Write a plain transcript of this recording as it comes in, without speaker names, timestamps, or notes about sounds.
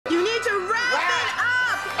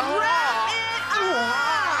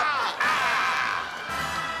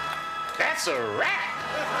That's a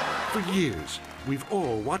wrap! For years, we've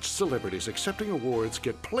all watched celebrities accepting awards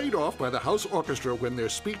get played off by the house orchestra when their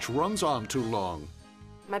speech runs on too long.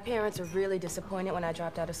 My parents were really disappointed when I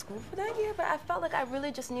dropped out of school for that year, but I felt like I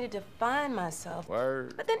really just needed to find myself.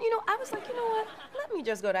 Word. But then, I was like, you know what? Let me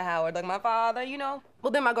just go to Howard, like my father,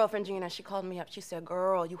 Well, then my girlfriend, Gina, she called me up. She said,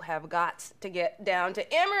 girl, you have got to get down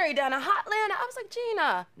to Emory, down to Hotlanta. I was like,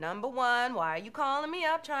 Gina, number one, why are you calling me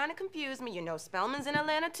up trying to confuse me? Spellman's in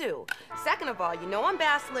Atlanta, too. Second of all, I'm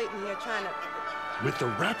vacillating here trying to... With the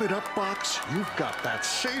Wrap It Up box, you've got that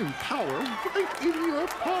same power right in your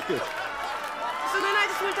pocket. So then I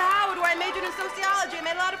just went to Howard, where I majored in sociology. I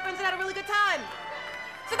made a lot of friends and had a really good time.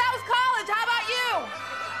 So that was college. How about you?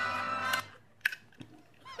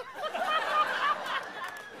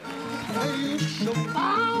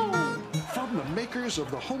 From the makers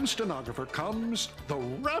of the Home Stenographer comes the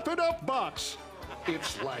Wrap It Up box.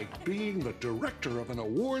 It's like being the director of an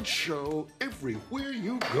awards show everywhere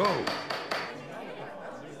you go.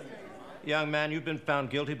 Young man, you've been found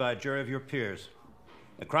guilty by a jury of your peers.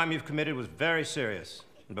 The crime you've committed was very serious.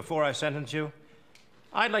 And before I sentence you,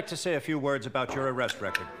 I'd like to say a few words about your arrest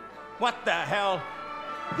record. What the hell?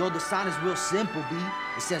 Yo, the sign is real simple, B.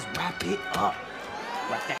 It says wrap it up.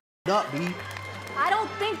 Wrap that up, B. I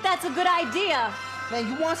don't think that's a good idea. Man,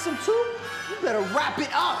 you want some too? You better wrap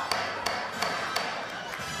it up.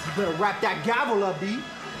 You better wrap that gavel up, B.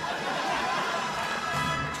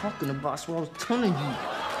 Talking about what I was telling you.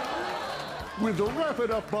 With the Wrap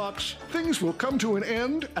It Up box, things will come to an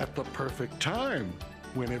end at the perfect time,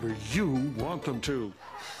 whenever you want them to.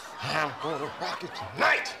 I'm gonna rock it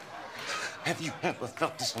tonight. Have you ever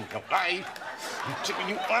felt this in your life? I'm taking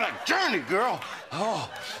you on a journey, girl.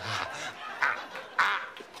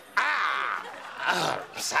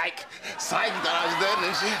 Psych. Psych, you thought I was done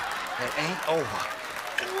and shit. It ain't over.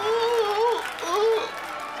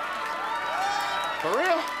 For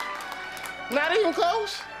real? Not even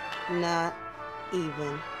close? Not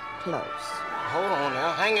even close. Hold on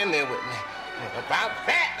now, hang in there with me. About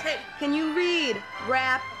that. Hey, can you read?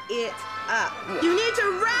 Wrap it up. You need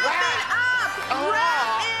to wrap it up.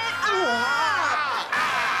 Wrap it up.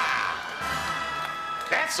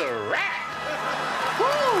 That's a wrap.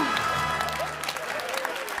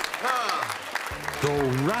 The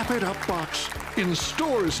Wrap It Up box in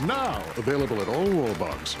stores now. Available at all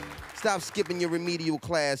Walmarts. Stop skipping your remedial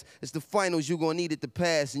class. It's the finals you're gonna need it to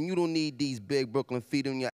pass, and you don't need these big Brooklyn feet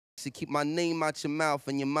on your ass to keep my name out your mouth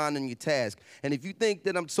and your mind on your task. And if you think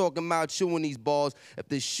that I'm talking about chewing these balls, if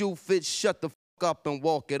the shoe fits, shut the fuck up and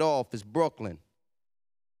walk it off. It's Brooklyn.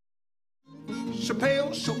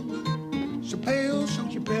 Chappelle Show. Chappelle Show.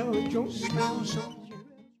 Chappelle Show.